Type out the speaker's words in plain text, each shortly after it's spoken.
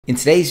In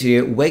today's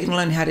video, we're going to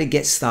learn how to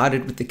get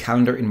started with the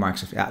calendar in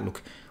Microsoft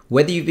Outlook.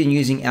 Whether you've been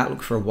using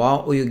Outlook for a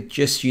while or you're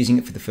just using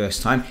it for the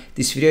first time,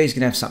 this video is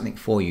going to have something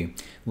for you.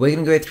 We're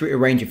going to go through a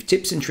range of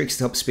tips and tricks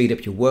to help speed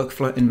up your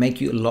workflow and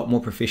make you a lot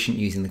more proficient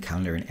using the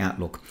calendar in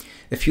Outlook.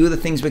 A few of the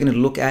things we're going to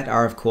look at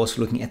are, of course,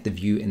 looking at the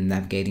view and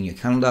navigating your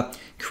calendar,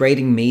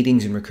 creating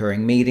meetings and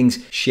recurring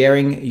meetings,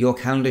 sharing your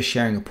calendar,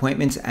 sharing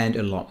appointments, and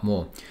a lot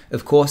more.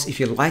 Of course,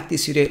 if you like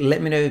this video,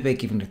 let me know by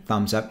giving it a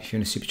thumbs up. If you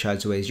want to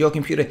supercharge the ways your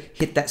computer,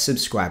 hit that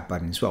subscribe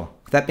button as well.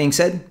 With that being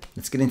said,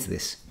 let's get into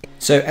this.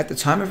 So at the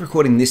time of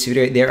recording this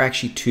video, there are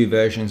actually two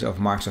versions of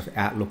Microsoft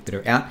Outlook that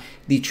are out,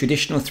 the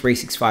traditional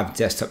 365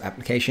 desktop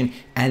application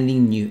and the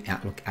new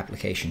Outlook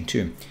application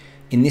too.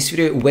 In this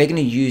video, we're going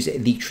to use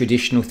the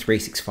traditional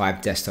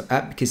 365 desktop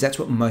app because that's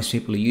what most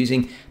people are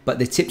using, but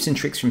the tips and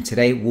tricks from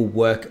today will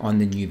work on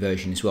the new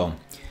version as well.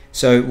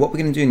 So what we're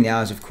going to do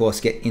now is, of course,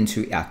 get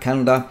into our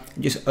calendar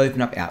and just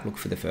open up Outlook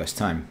for the first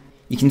time.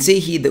 You can see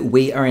here that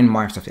we are in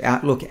Microsoft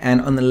Outlook,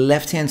 and on the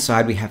left-hand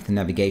side, we have the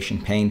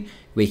navigation pane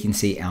where you can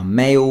see our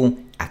mail,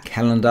 our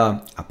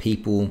calendar, our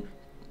people,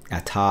 our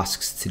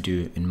tasks to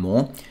do, and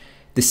more.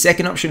 The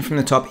second option from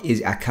the top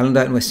is our calendar,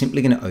 and we're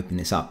simply going to open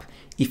this up.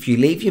 If you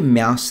leave your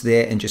mouse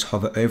there and just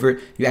hover over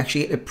it, you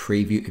actually get a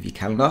preview of your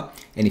calendar.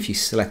 And if you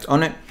select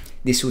on it,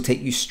 this will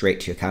take you straight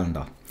to your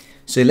calendar.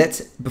 So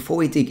before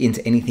we dig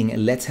into anything,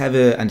 let's have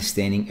an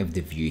understanding of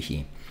the view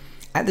here.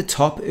 At the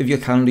top of your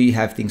calendar, you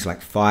have things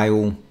like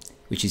File,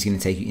 which is going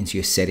to take you into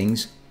your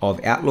settings of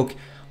Outlook.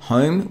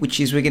 Home, which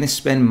is we're going to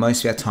spend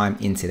most of our time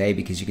in today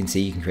because you can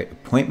see you can create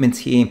appointments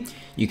here.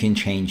 You can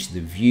change the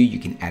view. You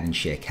can add and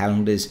share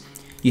calendars.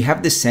 You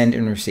have the send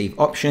and receive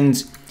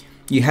options.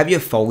 You have your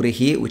folder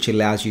here, which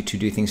allows you to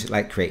do things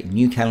like create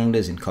new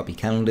calendars and copy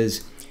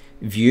calendars.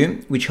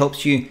 View, which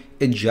helps you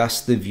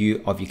adjust the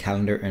view of your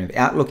calendar and of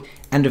Outlook.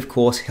 And of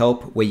course,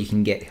 help, where you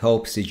can get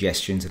help,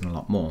 suggestions, and a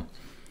lot more.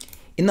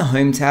 In the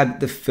Home tab,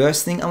 the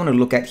first thing I want to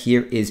look at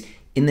here is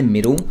in the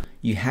middle,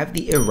 you have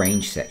the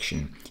Arrange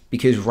section.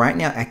 Because right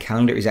now our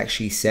calendar is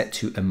actually set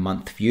to a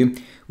month view,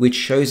 which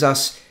shows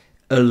us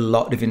a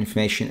lot of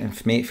information, and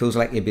for me it feels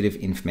like a bit of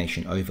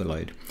information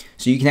overload.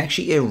 So you can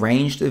actually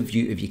arrange the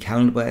view of your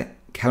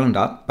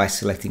calendar by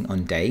selecting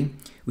on day,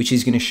 which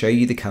is going to show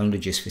you the calendar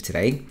just for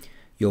today,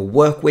 your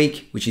work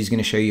week, which is going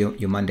to show you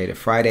your Monday to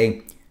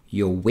Friday,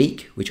 your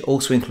week, which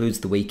also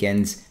includes the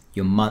weekends,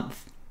 your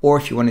month, or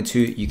if you wanted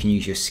to, you can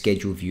use your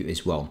schedule view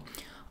as well.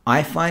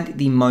 I find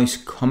the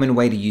most common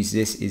way to use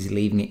this is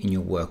leaving it in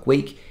your work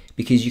week,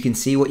 because you can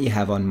see what you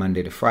have on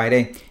Monday to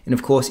Friday. And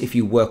of course, if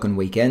you work on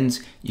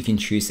weekends, you can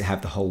choose to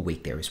have the whole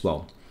week there as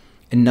well.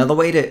 Another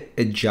way to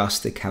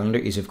adjust the calendar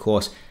is, of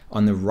course,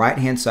 on the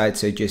right-hand side.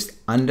 So just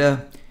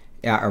under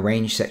our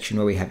Arrange section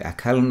where we have our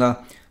calendar,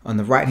 on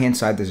the right-hand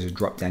side, there's a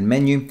drop-down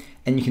menu,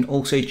 and you can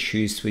also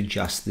choose to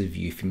adjust the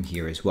view from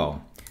here as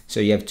well. So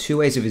you have two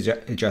ways of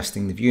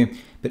adjusting the view,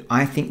 but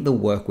I think the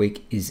work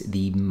week is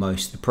the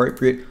most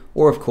appropriate,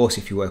 or of course,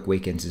 if you work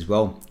weekends as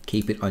well,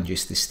 keep it on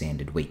just the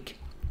standard week.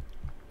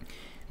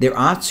 There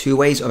are two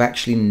ways of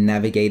actually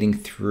navigating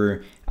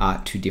through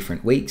two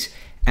different weeks.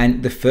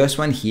 And the first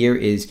one here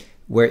is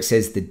where it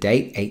says the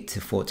date, 8th to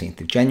 14th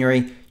of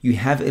January. You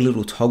have a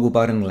little toggle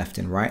button left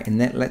and right,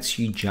 and that lets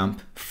you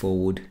jump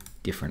forward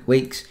different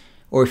weeks.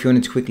 Or if you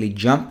wanted to quickly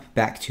jump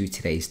back to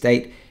today's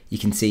date, you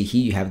can see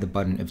here you have the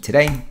button of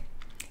today,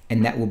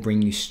 and that will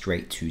bring you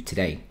straight to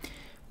today.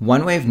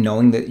 One way of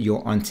knowing that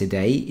you're on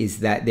today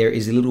is that there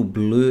is a little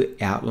blue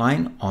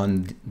outline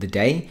on the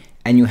day,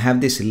 and you have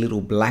this little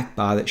black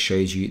bar that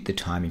shows you the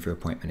time of your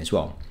appointment as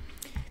well.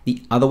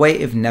 The other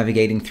way of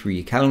navigating through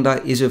your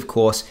calendar is, of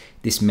course,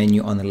 this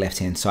menu on the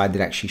left-hand side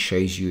that actually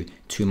shows you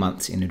 2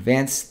 months in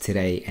advance,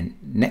 today and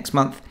next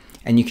month.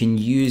 And you can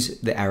use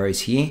the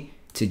arrows here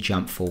to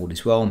jump forward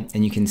as well.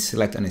 And you can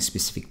select on a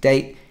specific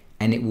date,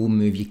 and it will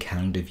move your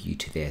calendar view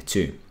to there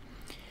too.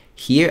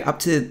 Here, up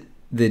to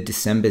the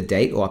December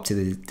date or up to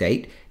the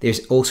date,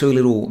 there's also a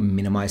little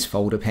minimize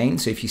folder pane.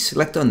 So if you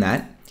select on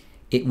that,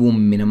 it will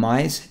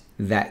minimize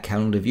that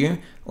calendar view,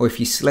 or if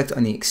you select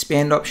on the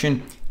expand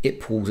option,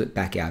 it pulls it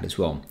back out as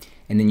well.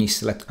 And then you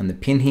select on the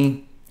pin here,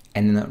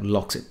 and then it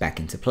locks it back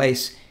into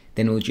place.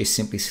 Then we'll just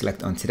simply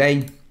select on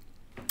today,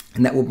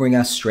 and that will bring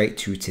us straight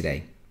to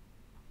today.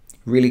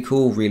 Really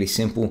cool, really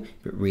simple,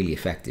 but really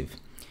effective.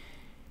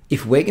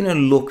 If we're going to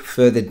look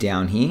further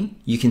down here,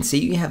 you can see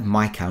you have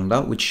my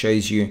calendar, which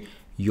shows you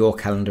your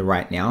calendar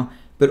right now.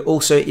 But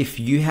also, if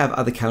you have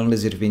other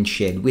calendars that have been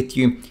shared with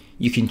you,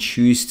 you can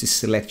choose to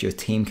select your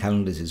team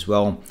calendars as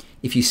well.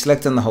 If you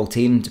select on the whole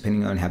team,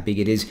 depending on how big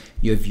it is,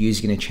 your view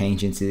is going to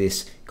change into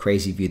this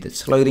crazy view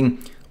that's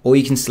loading. Or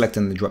you can select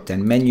on the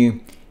drop-down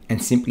menu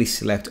and simply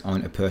select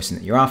on a person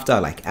that you're after,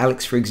 like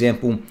Alex, for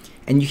example,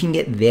 and you can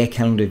get their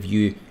calendar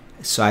view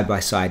side by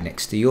side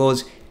next to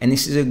yours. And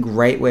this is a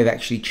great way of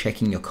actually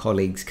checking your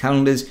colleagues'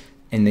 calendars,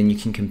 and then you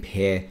can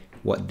compare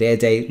what their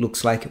day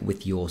looks like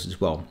with yours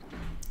as well.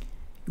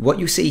 What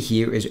you see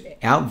here is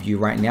our view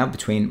right now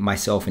between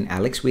myself and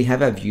Alex. We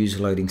have our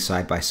views loading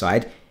side by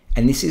side,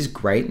 and this is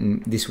great,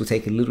 and this will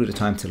take a little bit of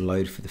time to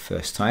load for the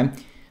first time.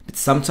 but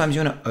sometimes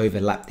you want to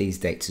overlap these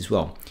dates as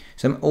well.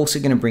 So I'm also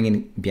going to bring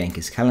in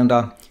Bianca's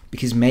calendar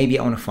because maybe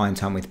I want to find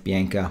time with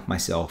Bianca,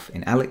 myself,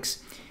 and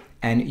Alex.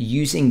 And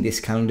using this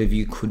calendar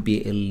view could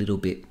be a little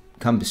bit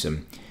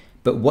cumbersome.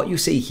 But what you'll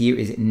see here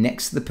is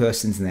next to the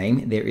person's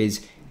name, there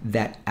is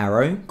that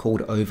arrow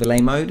called overlay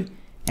mode.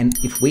 And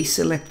if we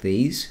select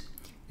these,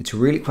 it's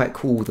really quite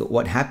cool that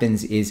what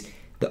happens is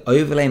the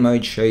overlay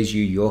mode shows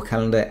you your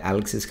calendar,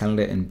 Alex's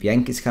calendar, and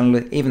Bianca's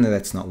calendar, even though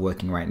that's not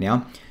working right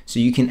now. So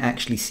you can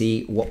actually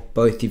see what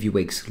both of your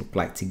weeks look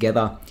like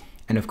together.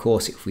 And of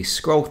course, if we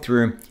scroll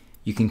through,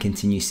 you can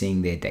continue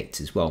seeing their dates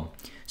as well.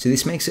 So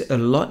this makes it a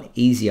lot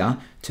easier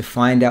to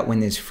find out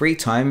when there's free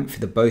time for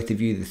the both of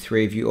you, the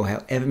three of you, or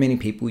however many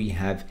people you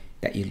have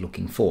that you're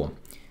looking for.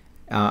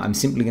 I'm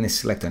simply going to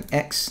select on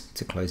X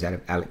to close out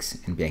of Alex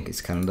and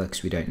Bianca's calendar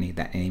because we don't need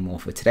that anymore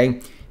for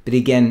today. But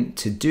again,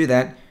 to do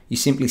that, you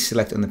simply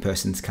select on the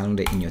person's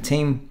calendar in your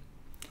team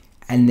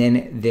and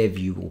then their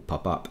view will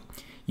pop up.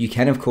 You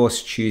can of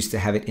course choose to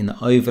have it in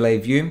the overlay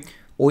view,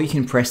 or you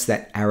can press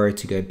that arrow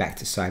to go back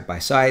to side by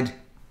side,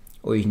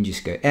 or you can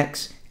just go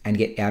X and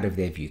get out of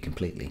their view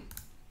completely.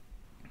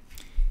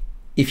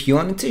 If you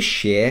wanted to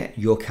share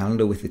your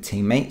calendar with a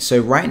teammate, so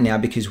right now,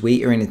 because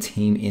we are in a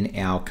team in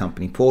our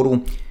company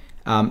portal,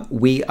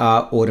 we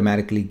are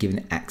automatically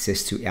given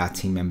access to our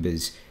team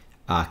members'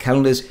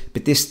 calendars,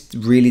 but this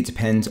really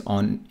depends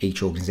on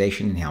each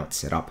organization and how it's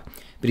set up.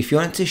 But if you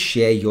wanted to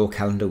share your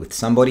calendar with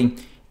somebody,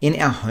 in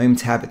our home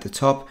tab at the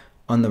top,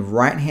 on the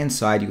right hand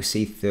side, you'll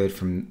see third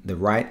from the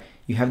right,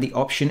 you have the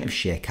option of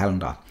share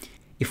calendar.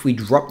 If we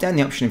drop down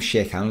the option of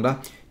share calendar,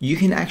 you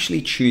can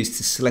actually choose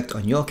to select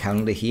on your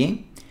calendar here,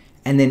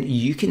 and then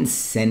you can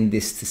send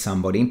this to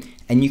somebody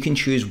and you can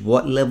choose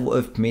what level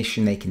of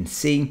permission they can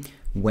see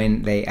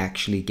when they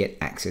actually get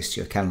access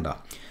to your calendar.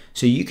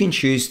 So you can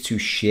choose to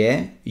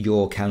share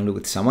your calendar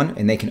with someone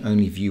and they can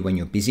only view when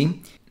you're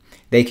busy.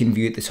 They can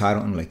view the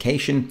title and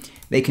location.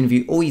 They can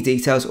view all your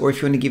details, or if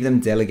you want to give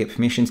them delegate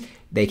permissions,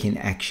 they can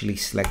actually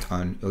select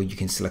on, or you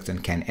can select on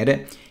can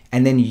edit,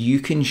 and then you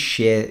can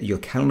share your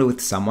calendar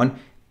with someone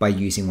by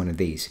using one of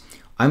these.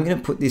 I'm going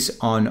to put this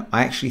on.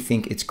 I actually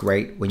think it's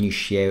great when you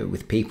share it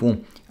with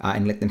people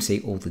and let them see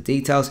all the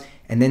details,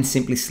 and then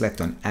simply select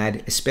on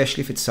add,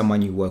 especially if it's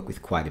someone you work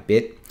with quite a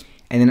bit.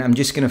 And then I'm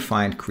just going to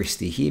find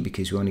Christy here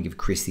because we want to give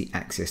Christy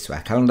access to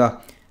our calendar.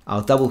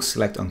 I'll double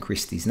select on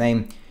Christy's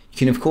name. You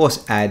can of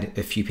course add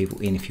a few people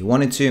in if you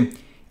wanted to,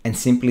 and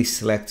simply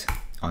select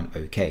on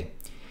OK.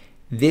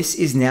 This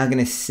is now going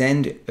to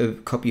send a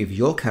copy of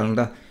your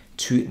calendar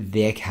to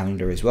their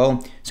calendar as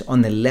well. So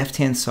on the left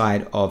hand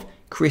side of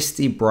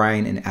Christy,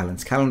 Brian, and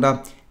Alan's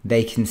calendar,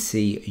 they can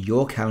see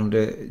your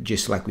calendar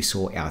just like we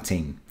saw our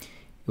team.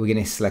 We're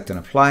going to select on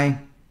apply,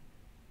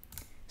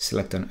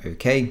 select on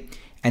OK,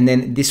 and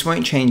then this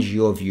won't change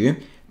your view,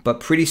 but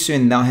pretty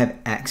soon they'll have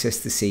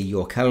access to see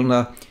your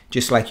calendar,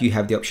 just like you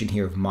have the option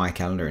here of my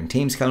calendar and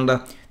team's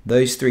calendar.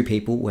 Those three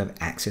people will have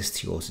access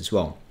to yours as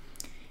well.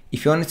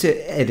 If you wanted to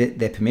edit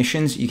their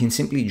permissions, you can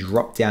simply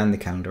drop down the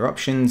calendar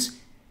options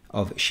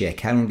of share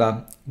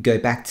calendar, go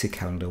back to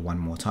calendar one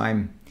more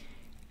time,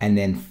 and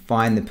then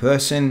find the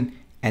person,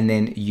 and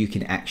then you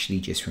can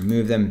actually just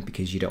remove them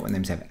because you don't want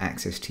them to have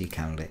access to your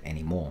calendar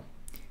anymore.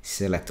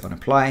 Select on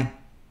apply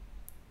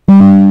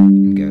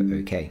and go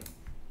OK.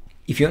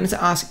 If you wanted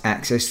to ask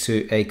access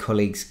to a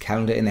colleague's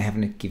calendar and they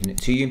haven't given it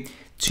to you,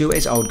 two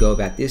ways I would go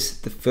about this.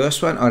 The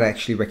first one I'd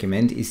actually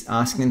recommend is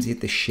asking them to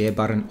hit the share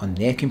button on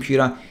their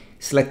computer,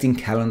 selecting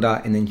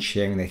calendar, and then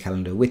sharing their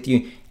calendar with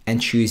you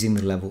and choosing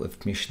the level of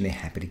permission they're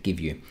happy to give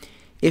you.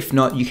 If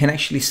not, you can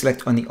actually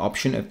select on the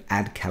option of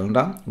add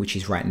calendar, which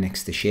is right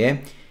next to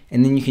share.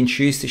 And then you can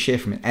choose to share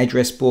from an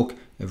address book,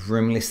 a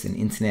room list, an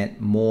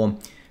internet, more.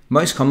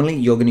 Most commonly,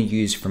 you're going to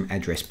use from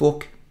address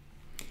book.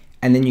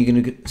 And then you're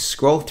going to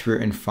scroll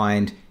through and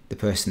find the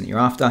person that you're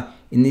after.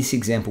 In this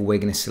example, we're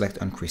going to select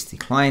on Christy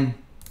Klein.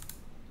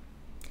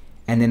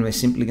 And then we're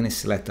simply going to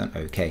select on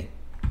OK.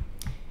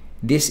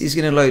 This is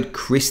going to load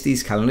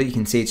Christy's calendar. You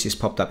can see it's just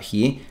popped up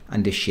here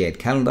under shared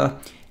calendar.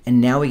 And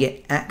now we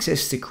get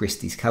access to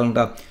Christy's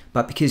calendar,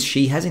 but because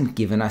she hasn't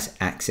given us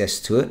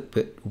access to it,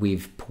 but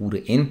we've pulled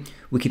it in,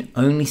 we can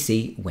only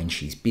see when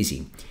she's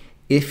busy.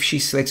 If she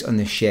selects on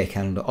the share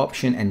calendar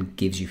option and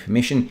gives you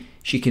permission,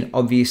 she can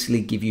obviously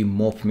give you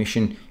more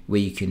permission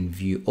where you can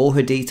view all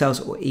her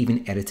details or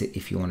even edit it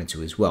if you wanted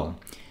to as well.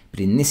 But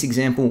in this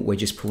example, we're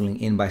just pulling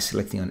in by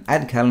selecting on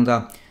add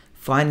calendar,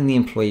 finding the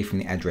employee from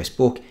the address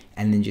book,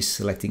 and then just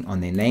selecting on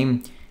their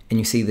name. And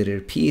you see that it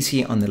appears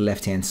here on the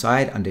left-hand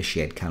side under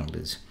shared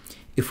calendars.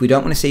 If we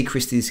don't want to see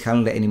Christy's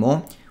calendar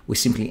anymore, we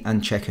simply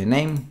uncheck her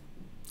name,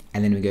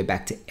 and then we go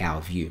back to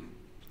our view.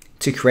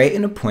 To create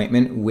an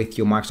appointment with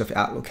your Microsoft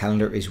Outlook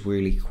calendar is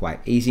really quite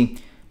easy.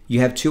 You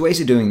have two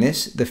ways of doing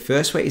this. The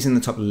first way is in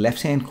the top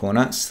left-hand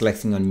corner,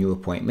 selecting on new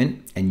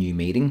appointment and new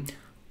meeting,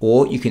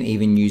 or you can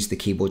even use the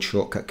keyboard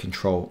shortcut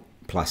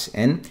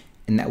Control+N,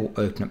 and that will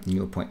open up the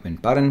new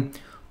appointment button.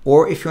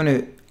 Or if you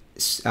want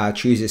to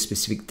choose a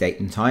specific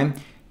date and time,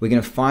 we're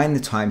going to find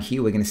the time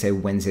here. We're going to say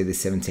Wednesday the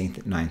 17th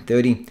at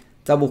 9:30.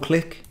 Double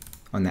click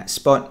on that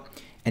spot,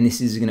 and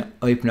this is going to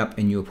open up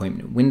a new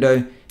appointment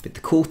window. But the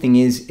cool thing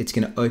is it's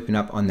going to open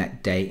up on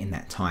that day and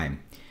that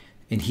time.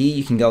 And here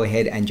you can go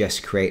ahead and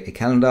just create a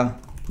calendar.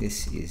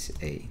 This is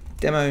a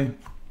demo.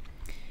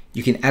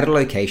 You can add a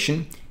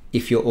location.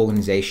 If your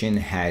organization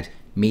had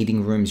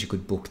meeting rooms, you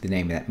could book the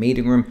name of that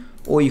meeting room,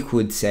 or you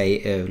could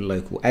say a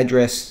local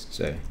address.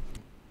 So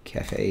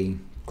Cafe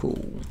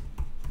Cool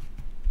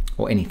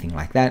or anything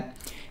like that.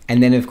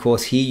 And then of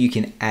course here you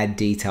can add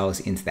details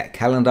into that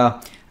calendar.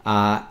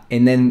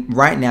 And then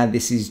right now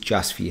this is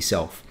just for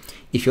yourself.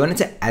 If you wanted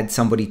to add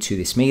somebody to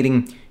this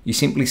meeting, you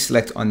simply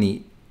select on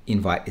the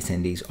invite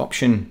attendees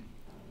option,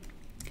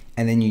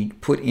 and then you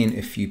put in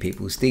a few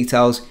people's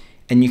details,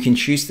 and you can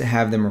choose to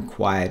have them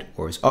required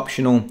or as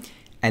optional,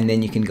 and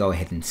then you can go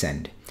ahead and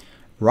send.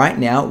 Right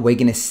now, we're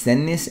going to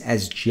send this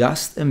as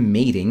just a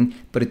meeting,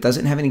 but it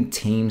doesn't have any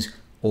Teams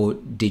or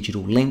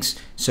digital links,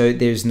 so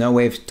there's no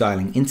way of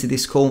dialing into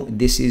this call.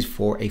 This is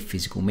for a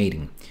physical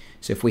meeting.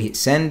 So if we hit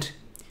send,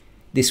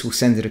 this will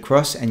send it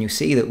across, and you'll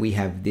see that we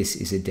have this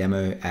is a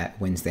demo at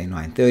Wednesday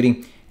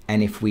 9:30,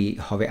 and if we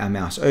hover our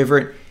mouse over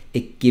it,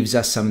 it gives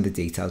us some of the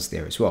details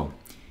there as well.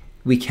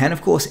 We can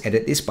of course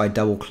edit this by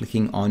double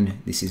clicking on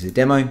this is a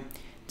demo.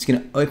 It's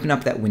going to open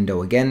up that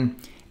window again,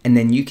 and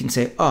then you can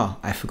say, oh,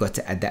 I forgot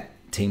to add that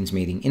Teams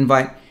meeting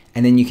invite,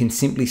 and then you can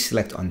simply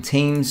select on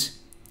Teams,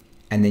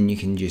 and then you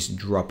can just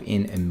drop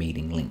in a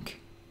meeting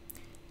link.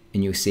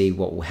 And you'll see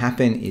what will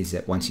happen is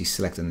that once you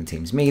select on the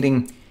Teams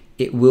meeting,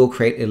 it will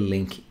create a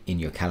link in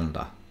your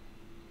calendar.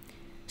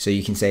 So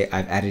you can say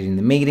I've added in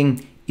the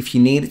meeting. If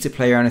you needed to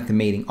play around with the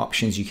meeting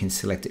options, you can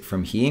select it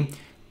from here.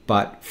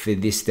 But for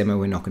this demo,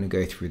 we're not going to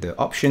go through the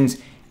options,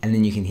 and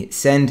then you can hit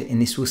send,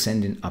 and this will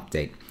send an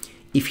update.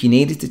 If you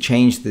needed to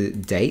change the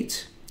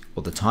date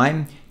or the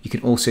time, you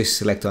can also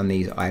select on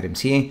these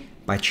items here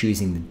by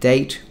choosing the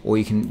date, or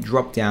you can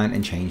drop down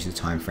and change the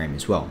time frame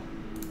as well.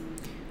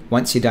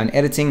 Once you're done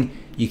editing,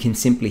 you can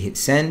simply hit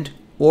send,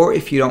 or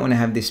if you don't want to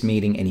have this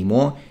meeting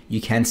anymore,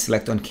 you can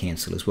select on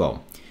cancel as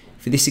well.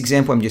 For this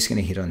example, I'm just going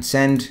to hit on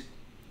send,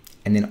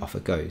 and then off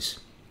it goes.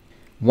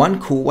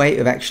 One cool way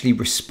of actually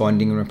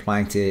responding and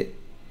replying to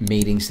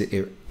meetings that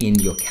are in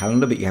your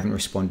calendar but you haven't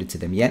responded to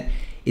them yet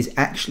is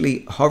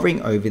actually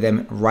hovering over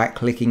them, right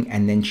clicking,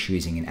 and then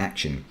choosing an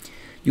action.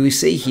 You will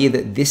see here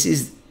that this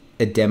is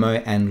a demo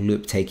and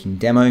loop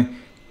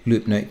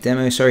note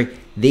demo, sorry.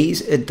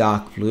 These are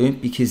dark blue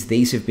because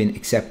these have been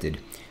accepted.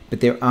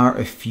 But there are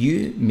a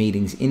few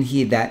meetings in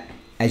here that,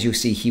 as you'll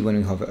see here when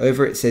we hover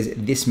over it, says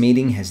this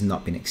meeting has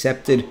not been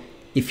accepted.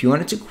 If you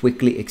wanted to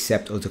quickly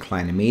accept or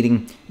decline a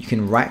meeting, you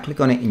can right click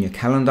on it in your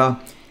calendar,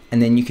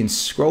 and then you can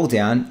scroll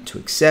down to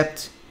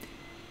accept,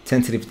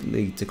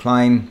 tentatively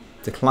decline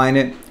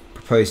it,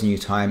 propose a new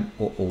time,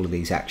 or all of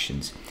these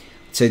actions.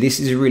 So this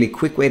is a really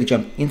quick way to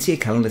jump into your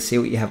calendar, see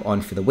what you have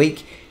on for the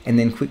week, and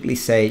then quickly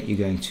say you're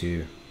going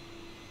to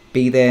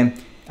be there.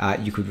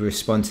 You could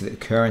respond to the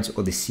occurrence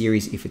or the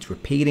series if it's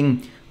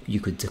repeating.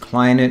 You could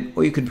decline it,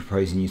 or you could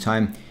propose a new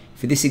time.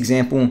 For this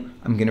example,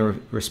 I'm going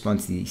to respond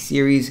to the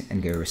series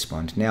and go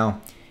respond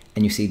now.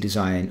 And you see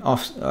design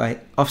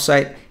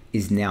offsite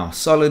is now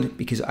solid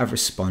because I've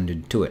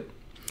responded to it.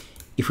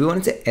 If we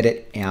wanted to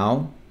edit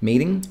our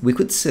meeting, we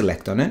could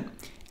select on it.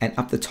 And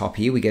up the top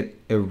here, we get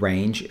a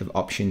range of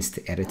options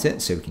to edit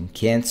it. So we can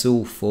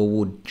cancel,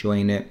 forward,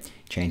 join it,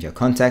 change our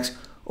contacts,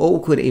 or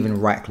we could even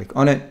right click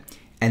on it.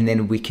 And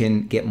then we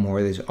can get more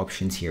of those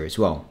options here as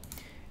well.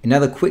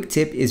 Another quick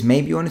tip is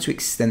maybe you wanted to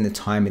extend the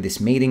time of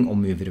this meeting or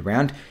move it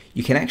around.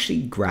 You can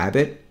actually grab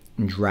it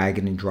and drag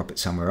it and drop it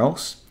somewhere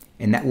else,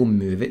 and that will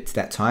move it to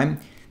that time.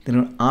 Then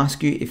it'll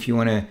ask you if you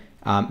want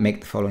to make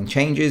the following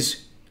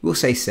changes. We'll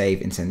say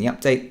save and send the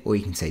update, or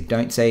you can say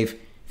don't save.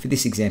 For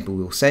this example,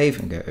 we'll save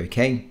and go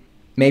okay.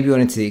 Maybe you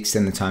wanted to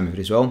extend the time of it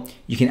as well.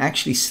 You can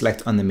actually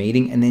select on the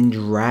meeting and then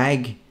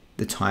drag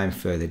the time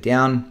further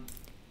down,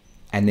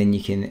 and then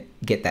you can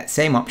get that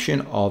same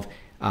option of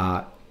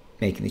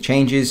making the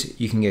changes.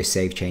 You can go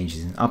save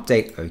changes and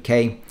update,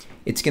 okay.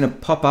 It's going to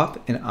pop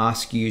up and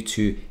ask you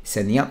to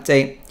send the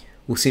update.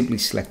 We'll simply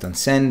select on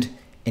send,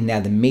 and now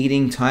the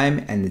meeting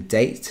time and the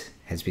date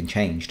has been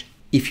changed.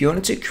 If you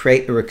wanted to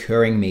create a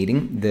recurring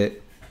meeting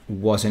that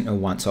wasn't a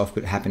once-off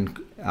but happened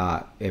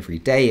every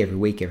day, every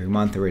week, every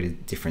month, or at a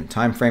different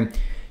time frame,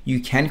 you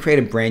can create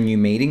a brand new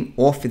meeting.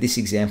 Or for this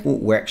example,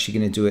 we're actually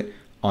going to do it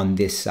on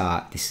this.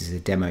 This is a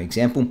demo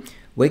example.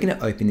 We're going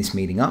to open this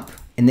meeting up,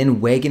 and then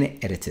we're going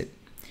to edit it.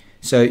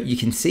 So you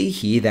can see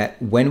here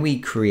that when we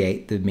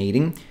create the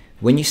meeting,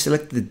 when you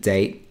select the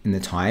date and the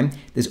time,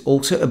 there's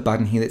also a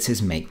button here that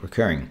says make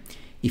recurring.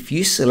 If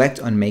you select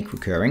on make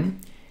recurring,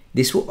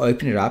 this will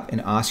open it up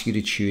and ask you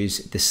to choose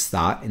the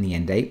start and the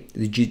end date,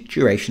 the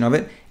duration of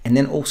it, and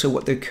then also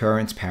what the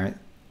occurrence parent,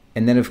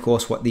 and then of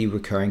course what the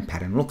recurring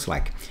pattern looks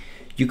like.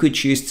 You could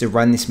choose to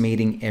run this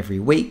meeting every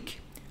week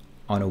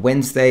on a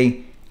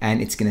Wednesday,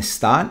 and it's going to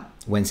start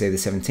Wednesday the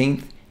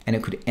 17th, and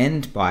it could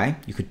end by,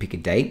 you could pick a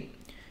date.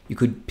 You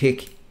could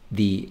pick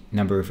the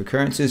number of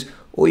occurrences,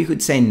 or you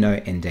could say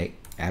no end date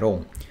at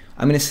all.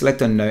 I'm going to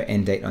select on no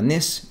end date on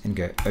this and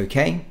go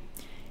okay.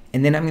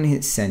 and then I'm going to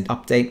hit send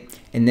update,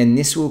 and then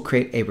this will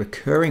create a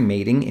recurring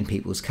meeting in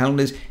people's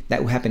calendars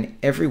that will happen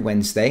every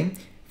Wednesday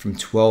from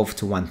 12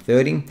 to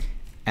 1:30,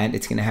 and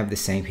it's going to have the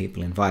same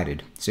people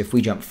invited. So if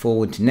we jump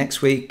forward to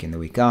next week and the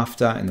week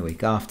after and the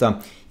week after,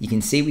 you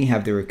can see we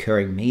have the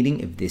recurring meeting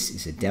if this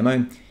is a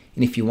demo.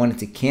 And if you wanted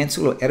to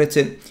cancel or edit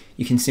it,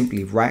 you can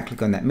simply right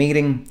click on that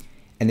meeting,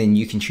 and then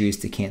you can choose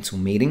to cancel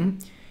meeting.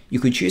 You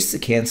could choose to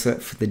cancel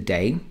it for the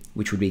day,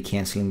 which would be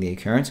canceling the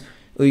occurrence,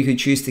 or you could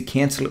choose to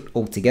cancel it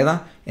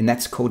altogether, and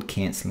that's called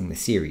canceling the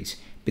series.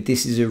 But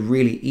this is a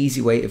really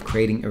easy way of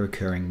creating a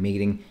recurring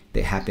meeting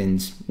that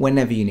happens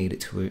whenever you need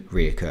it to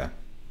reoccur.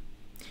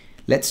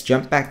 Let's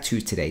jump back to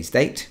today's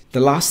date. The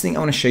last thing I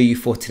want to show you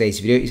for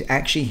today's video is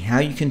actually how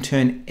you can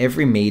turn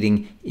every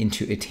meeting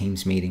into a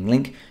Teams meeting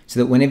link, so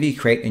that whenever you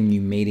create a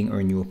new meeting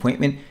or a new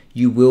appointment,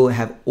 you will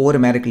have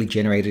automatically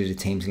generated a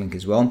Teams link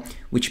as well,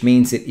 which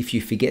means that if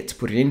you forget to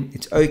put it in,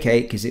 it's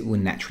okay because it will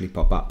naturally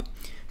pop up.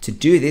 To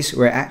do this,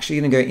 we're actually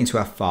going to go into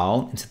our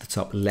file, into the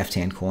top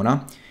left-hand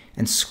corner,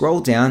 and scroll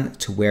down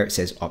to where it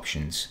says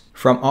options.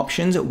 From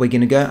options, we're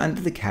going to go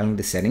under the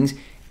calendar settings,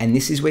 and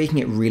this is where you can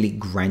get really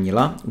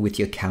granular with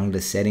your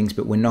calendar settings,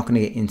 but we're not going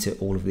to get into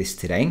all of this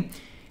today.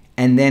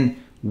 And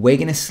then we're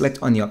going to select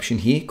on the option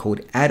here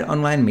called add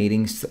online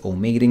meetings to all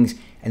meetings,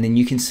 and then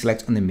you can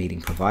select on the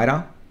meeting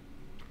provider.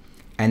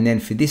 And then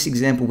for this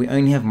example, we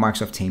only have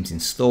Microsoft Teams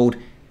installed.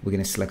 We're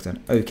going to select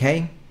on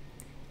OK,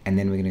 and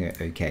then we're going to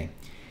go OK.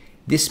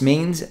 This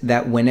means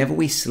that whenever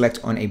we select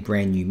on a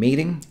brand new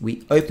meeting,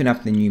 we open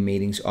up the new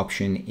meetings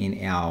option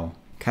in our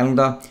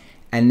calendar,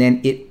 and then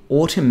it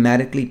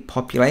automatically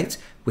populates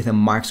with a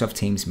Microsoft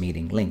Teams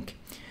meeting link.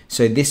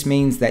 So this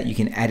means that you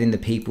can add in the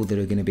people that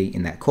are going to be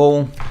in that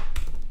call,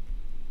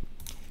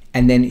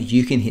 and then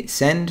you can hit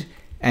send,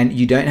 and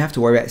you don't have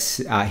to worry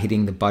about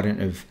hitting the button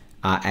of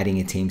adding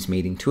a Teams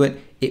meeting to it.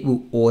 It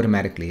will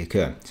automatically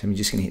occur. So I'm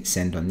just going to hit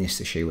send on this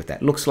to show you what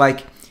that looks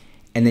like.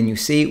 And then you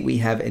see we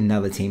have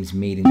another Teams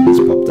meeting that's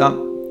popped up.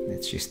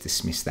 Let's just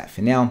dismiss that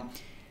for now.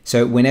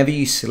 So whenever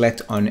you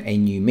select on a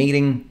new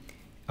meeting,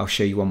 I'll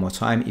show you one more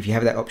time. If you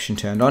have that option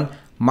turned on,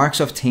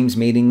 Microsoft Teams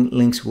meeting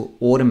links will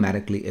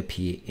automatically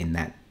appear in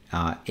that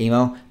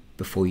email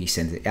before you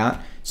send it out.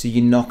 So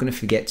you're not going to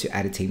forget to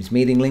add a Teams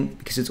meeting link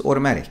because it's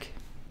automatic.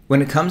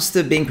 When it comes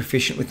to being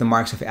proficient with the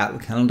Microsoft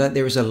Outlook calendar,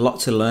 there is a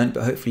lot to learn,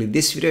 but hopefully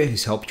this video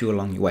has helped you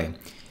along your way.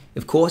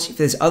 Of course, if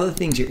there's other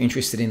things you're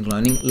interested in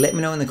learning, let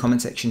me know in the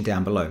comment section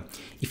down below.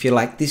 If you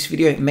like this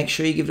video, make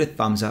sure you give it a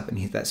thumbs up and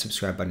hit that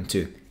subscribe button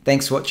too.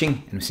 Thanks for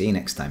watching, and we'll see you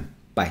next time.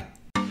 Bye.